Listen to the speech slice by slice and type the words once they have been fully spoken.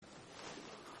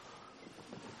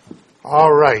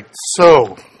All right,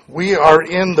 so we are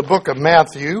in the book of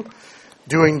Matthew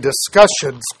doing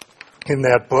discussions in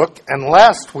that book, and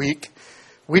last week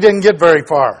we didn't get very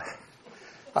far,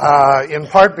 in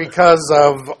part because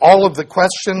of all of the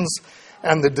questions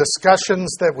and the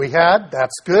discussions that we had.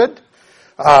 That's good.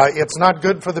 It's not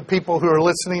good for the people who are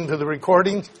listening to the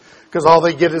recordings because all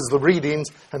they get is the readings,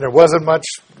 and there wasn't much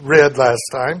read last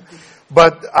time.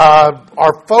 But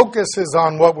our focus is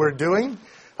on what we're doing.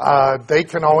 They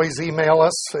can always email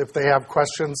us if they have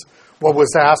questions. What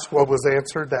was asked, what was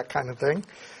answered, that kind of thing.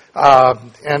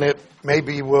 And it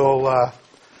maybe will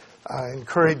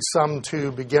encourage some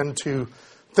to begin to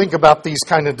think about these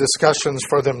kind of discussions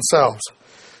for themselves.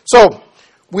 So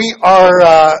we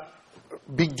are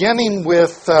beginning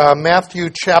with Matthew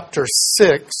chapter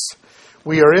 6.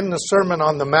 We are in the Sermon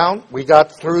on the Mount. We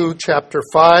got through chapter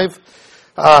 5.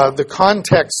 The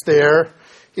context there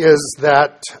is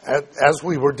that, as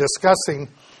we were discussing,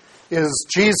 is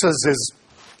Jesus is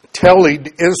telling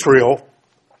Israel,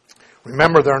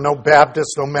 remember there are no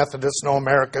Baptists, no Methodists, no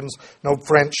Americans, no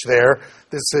French there.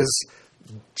 This is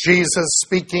Jesus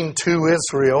speaking to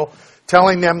Israel,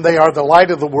 telling them they are the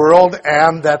light of the world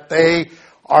and that they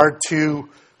are to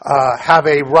have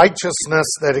a righteousness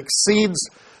that exceeds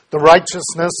the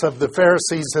righteousness of the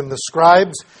Pharisees and the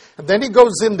scribes. And then he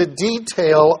goes into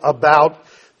detail about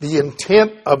the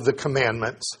intent of the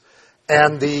commandments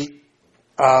and the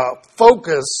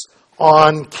focus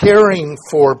on caring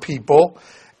for people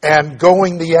and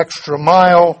going the extra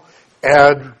mile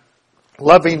and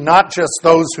loving not just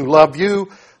those who love you,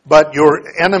 but your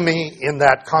enemy in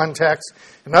that context.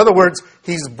 In other words,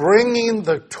 he's bringing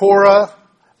the Torah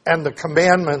and the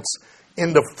commandments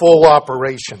into full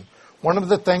operation. One of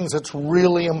the things that's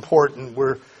really important,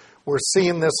 we're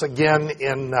seeing this again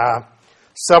in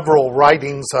several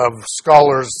writings of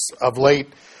scholars of late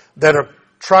that are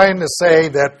trying to say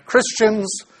that Christians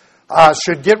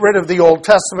should get rid of the Old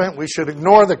Testament. We should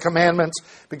ignore the commandments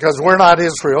because we're not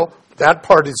Israel. That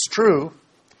part is true.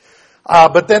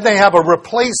 But then they have a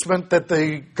replacement that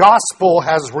the gospel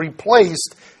has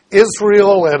replaced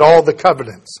Israel and all the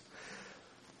covenants.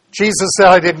 Jesus said,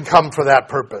 I didn't come for that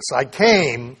purpose. I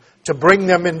came to bring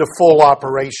them into full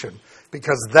operation,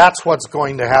 because that's what's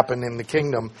going to happen in the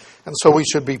kingdom. And so we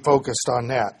should be focused on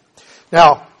that.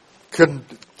 Now,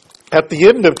 at the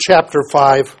end of chapter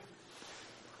 5,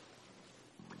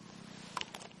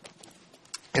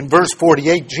 in verse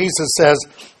 48, Jesus says,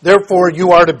 therefore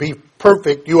you are to be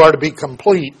perfect, you are to be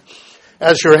complete,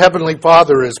 as your heavenly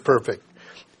Father is perfect.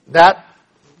 That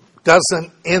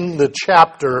doesn't end the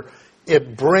chapter.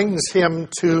 It brings him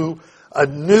to a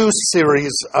new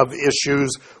series of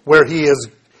issues where he is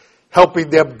helping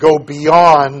them go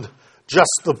beyond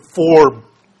just the form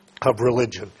of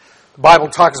religion. The Bible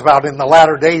talks about in the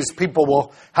latter days people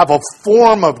will have a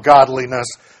form of godliness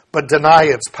but deny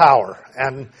its power.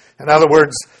 And in other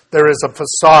words, there is a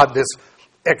facade, this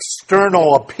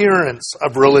external appearance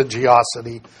of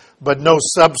religiosity, but no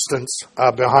substance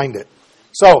behind it.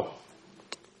 So,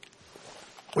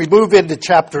 we move into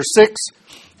chapter 6,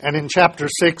 and in chapter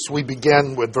 6 we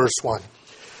begin with verse 1.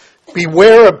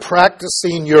 Beware of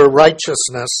practicing your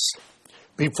righteousness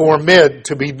before men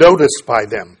to be noticed by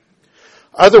them.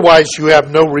 Otherwise you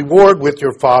have no reward with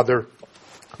your Father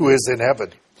who is in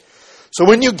heaven. So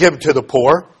when you give to the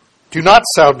poor, do not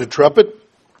sound the trumpet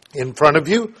in front of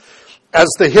you, as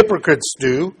the hypocrites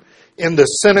do in the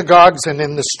synagogues and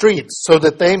in the streets, so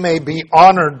that they may be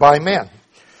honored by men.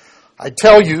 I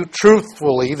tell you,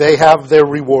 truthfully, they have their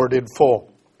reward in full.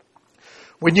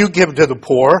 When you give to the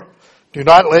poor, do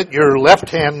not let your left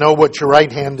hand know what your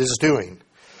right hand is doing,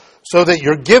 so that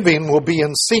your giving will be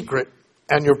in secret,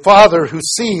 and your Father who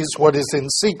sees what is in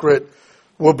secret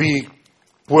will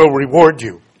reward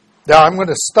you. Now I'm going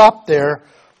to stop there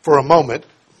for a moment,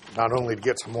 not only to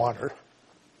get some water,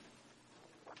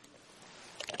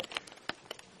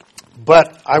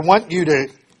 but I want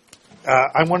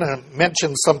to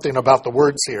mention something about the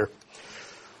words here.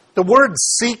 The word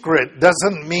secret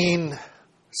doesn't mean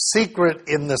secret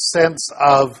in the sense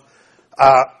of,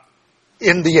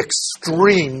 in the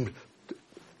extreme,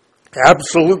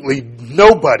 absolutely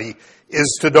nobody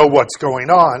is to know what's going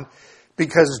on,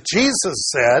 because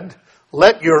Jesus said,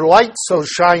 let your light so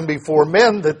shine before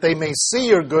men that they may see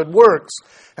your good works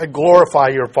and glorify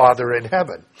your Father in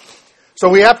heaven. So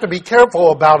we have to be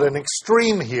careful about an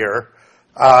extreme here.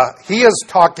 He is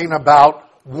talking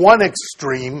about one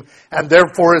extreme and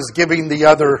therefore is giving the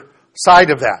other side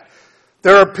of that.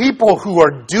 There are people who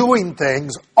are doing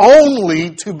things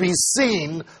only to be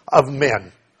seen of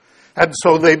men. And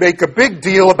so they make a big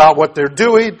deal about what they're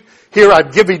doing. Here,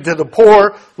 I'm giving to the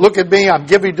poor. Look at me, I'm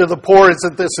giving to the poor.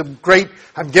 Isn't this great?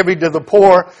 I'm giving to the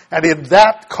poor. And in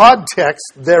that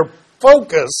context, their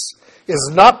focus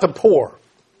is not the poor.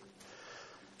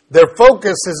 Their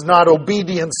focus is not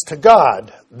obedience to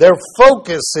God. Their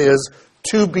focus is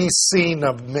to be seen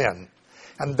of men.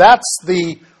 And that's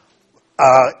the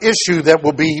issue that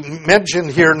will be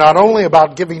mentioned here, not only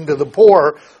about giving to the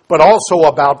poor, but also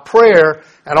about prayer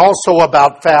and also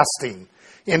about fasting.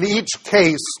 In each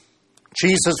case,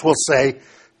 Jesus will say,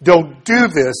 don't do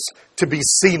this to be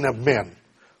seen of men.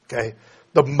 Okay?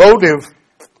 The motive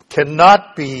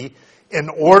cannot be in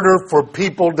order for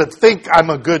people to think I'm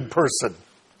a good person.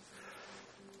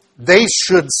 They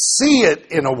should see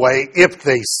it in a way, if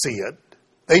they see it,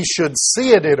 they should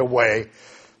see it in a way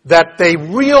that they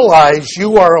realize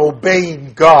you are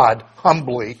obeying God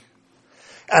humbly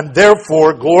and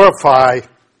therefore glorify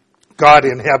God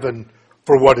in heaven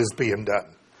for what is being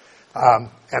done.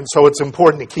 And so it's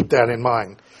important to keep that in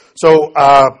mind. So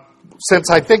since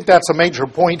I think that's a major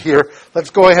point here, let's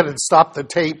go ahead and stop the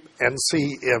tape and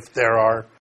see if there are.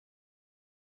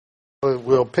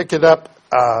 We'll pick it up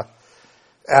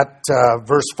at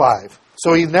verse 5.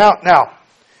 So now,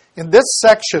 in this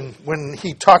section, when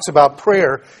he talks about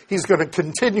prayer, he's going to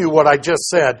continue what I just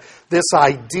said, this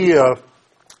idea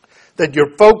that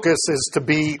your focus is to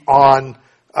be on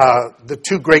the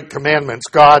two great commandments,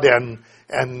 God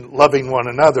and loving one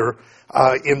another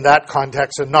in that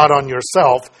context, and not on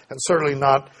yourself, and certainly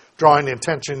not drawing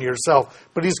attention to yourself.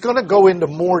 But he's going to go into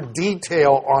more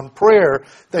detail on prayer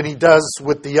than he does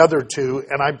with the other two,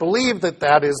 and I believe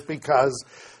that is because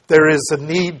there is a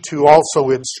need to also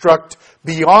instruct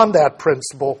beyond that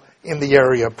principle in the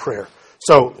area of prayer.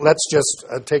 So let's just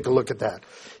take a look at that.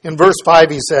 In verse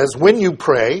 5 he says, when you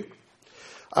pray,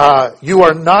 you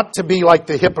are not to be like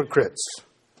the hypocrites,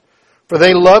 for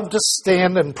they love to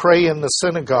stand and pray in the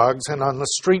synagogues and on the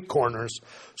street corners,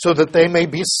 so that they may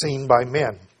be seen by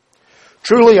men.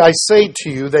 Truly I say to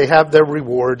you, they have their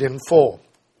reward in full.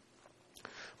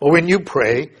 But when you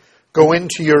pray, go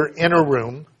into your inner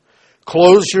room,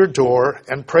 close your door,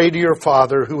 and pray to your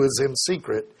Father who is in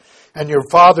secret, and your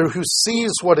Father who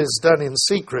sees what is done in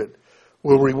secret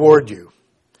will reward you.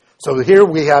 So here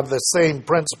we have the same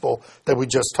principle that we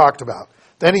just talked about.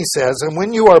 Then he says, and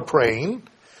when you are praying,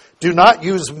 do not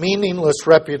use meaningless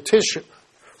repetition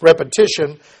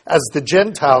as the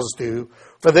Gentiles do,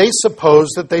 for they suppose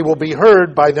that they will be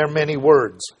heard by their many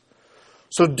words.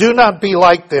 So do not be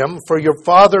like them, for your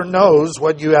Father knows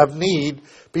what you have need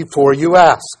before you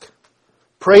ask.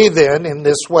 Pray then in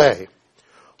this way.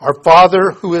 Our Father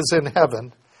who is in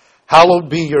heaven, hallowed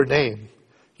be your name.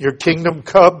 Your kingdom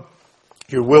come,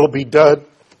 your will be done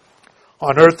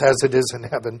on earth as it is in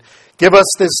heaven. Give us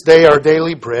this day our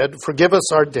daily bread. Forgive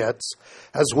us our debts,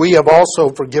 as we have also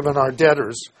forgiven our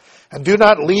debtors. And do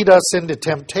not lead us into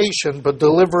temptation, but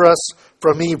deliver us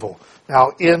from evil. Now,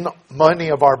 in many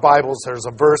of our Bibles, there's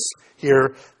a verse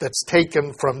here that's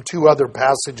taken from two other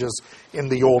passages in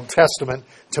the Old Testament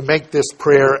to make this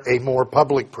prayer a more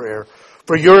public prayer.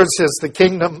 For yours is the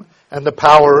kingdom and the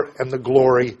power and the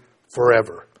glory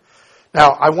forever.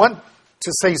 Now, I want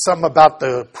to say something about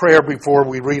the prayer before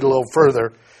we read a little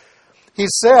further. He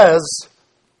says,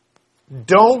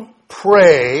 don't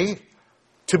pray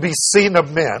to be seen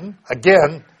of men.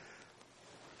 Again,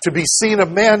 to be seen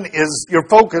of men is, your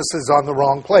focus is on the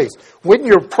wrong place. When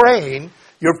you're praying,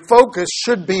 your focus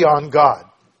should be on God.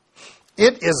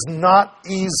 It is not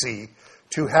easy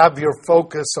to have your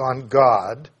focus on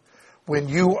God when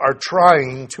you are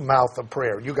trying to mouth a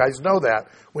prayer. You guys know that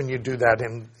when you do that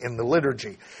in the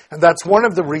liturgy. And that's one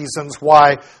of the reasons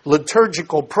why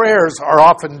liturgical prayers are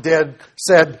often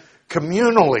said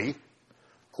communally,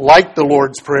 like the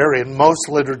Lord's Prayer in most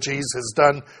liturgies is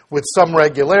done with some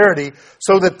regularity,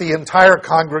 so that the entire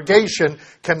congregation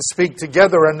can speak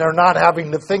together and they're not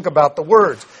having to think about the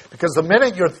words. Because the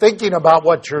minute you're thinking about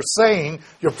what you're saying,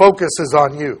 your focus is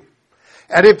on you.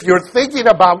 And if you're thinking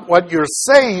about what you're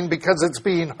saying because it's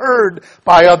being heard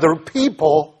by other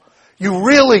people, you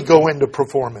really go into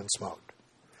performance mode.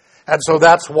 And so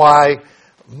that's why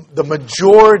the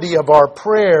majority of our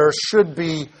prayer should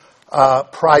be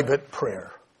private prayer.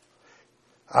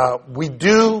 We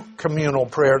do communal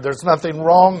prayer. There's nothing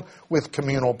wrong with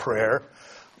communal prayer.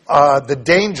 The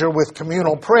danger with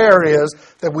communal prayer is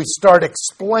that we start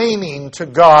explaining to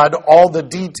God all the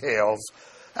details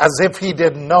as if He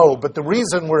didn't know. But the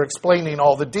reason we're explaining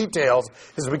all the details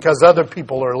is because other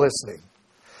people are listening.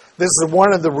 This is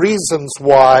one of the reasons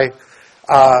why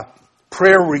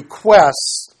prayer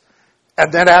requests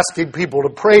and then asking people to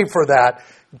pray for that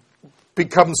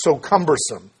becomes so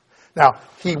cumbersome. Now,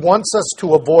 he wants us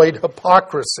to avoid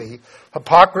hypocrisy.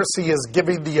 Hypocrisy is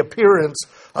giving the appearance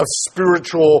of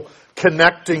spiritual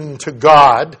connecting to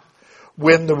God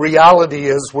when the reality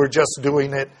is we're just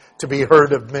doing it to be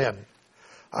heard of men.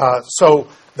 So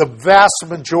the vast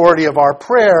majority of our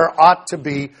prayer ought to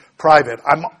be private.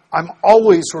 I'm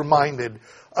always reminded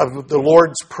of the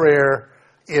Lord's Prayer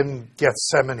in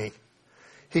Gethsemane.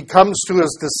 He comes to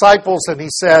his disciples and he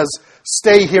says,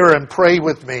 "Stay here and pray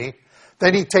with me."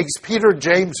 Then he takes Peter,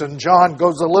 James, and John,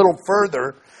 goes a little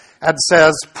further and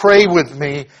says, "Pray with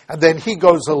me." And then he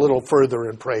goes a little further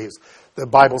and prays. The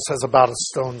Bible says about a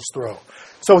stone's throw.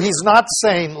 So he's not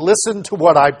saying, listen to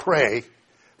what I pray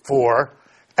for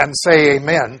and say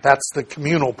amen. That's the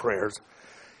communal prayers.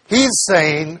 He's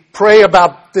saying, pray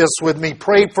about this with me.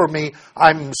 Pray for me.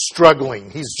 I'm struggling.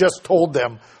 He's just told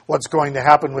them what's going to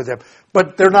happen with him.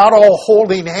 But they're not all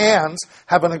holding hands,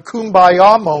 having a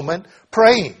kumbaya moment,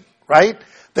 praying, right?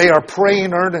 They are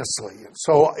praying earnestly.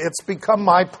 So it's become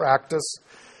my practice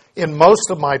in most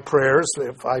of my prayers,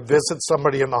 if I visit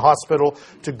somebody in the hospital,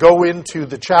 to go into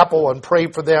the chapel and pray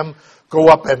for them, go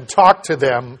up and talk to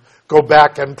them, go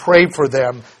back and pray for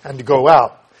them, and to go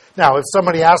out. Now, if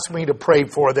somebody asks me to pray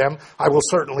for them, I will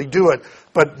certainly do it.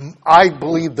 But I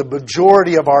believe the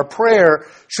majority of our prayer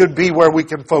should be where we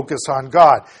can focus on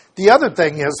God. The other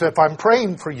thing is, if I'm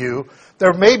praying for you,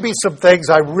 there may be some things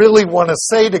I really want to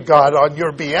say to God on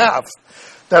your behalf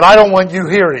that I don't want you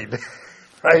hearing,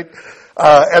 right?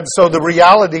 And so the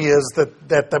reality is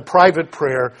that the private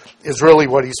prayer is really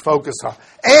what he's focused on.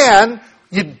 And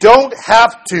you don't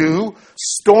have to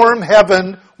storm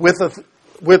heaven with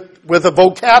a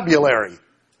vocabulary,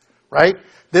 right?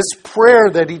 This prayer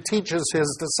that he teaches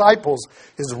his disciples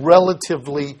is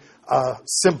relatively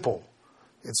simple.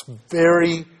 It's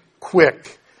very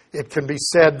quick. It can be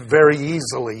said very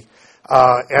easily.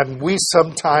 And we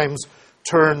sometimes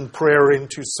turn prayer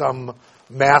into some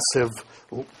massive,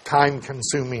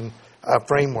 time-consuming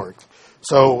framework.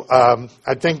 So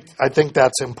I think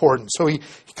that's important. So he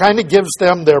kind of gives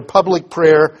them their public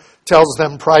prayer, tells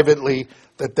them privately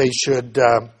that they should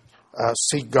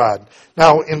seek God.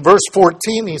 Now, in verse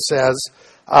 14, he says,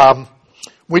 "For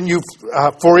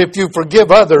if you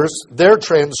forgive others their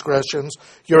transgressions,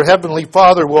 your heavenly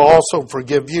Father will also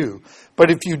forgive you. But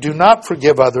if you do not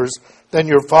forgive others, then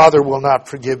your Father will not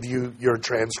forgive you your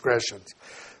transgressions."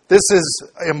 This is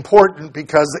important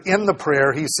because in the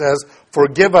prayer he says,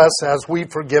 "Forgive us as we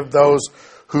forgive those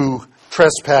who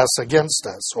trespass against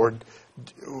us," or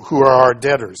who are our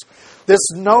debtors.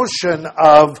 This notion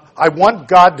of, I want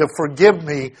God to forgive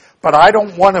me, but I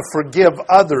don't want to forgive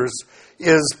others,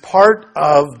 is part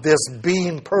of this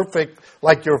being perfect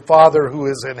like your Father who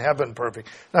is in heaven perfect.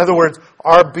 In other words,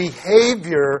 our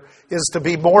behavior is to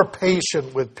be more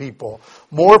patient with people,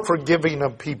 more forgiving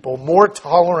of people, more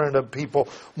tolerant of people,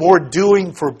 more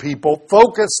doing for people,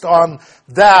 focused on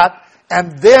that,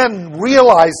 and then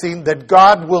realizing that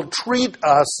God will treat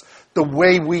us the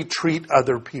way we treat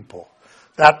other people.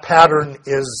 That pattern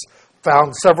is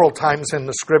found several times in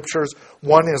the Scriptures.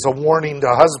 One is a warning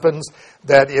to husbands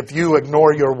that if you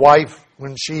ignore your wife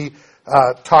when she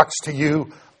talks to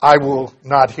you, I will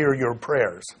not hear your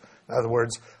prayers. In other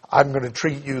words, I'm going to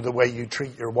treat you the way you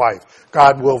treat your wife.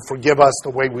 God will forgive us the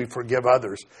way we forgive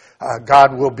others.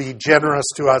 God will be generous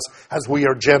to us as we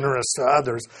are generous to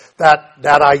others.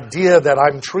 That idea that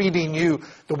I'm treating you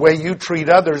the way you treat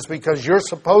others because you're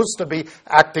supposed to be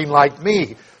acting like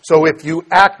me. So if you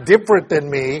act different than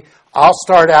me, I'll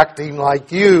start acting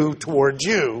like you towards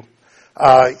you,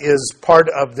 is part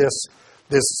of this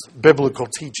biblical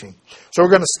teaching. So we're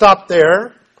going to stop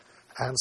there.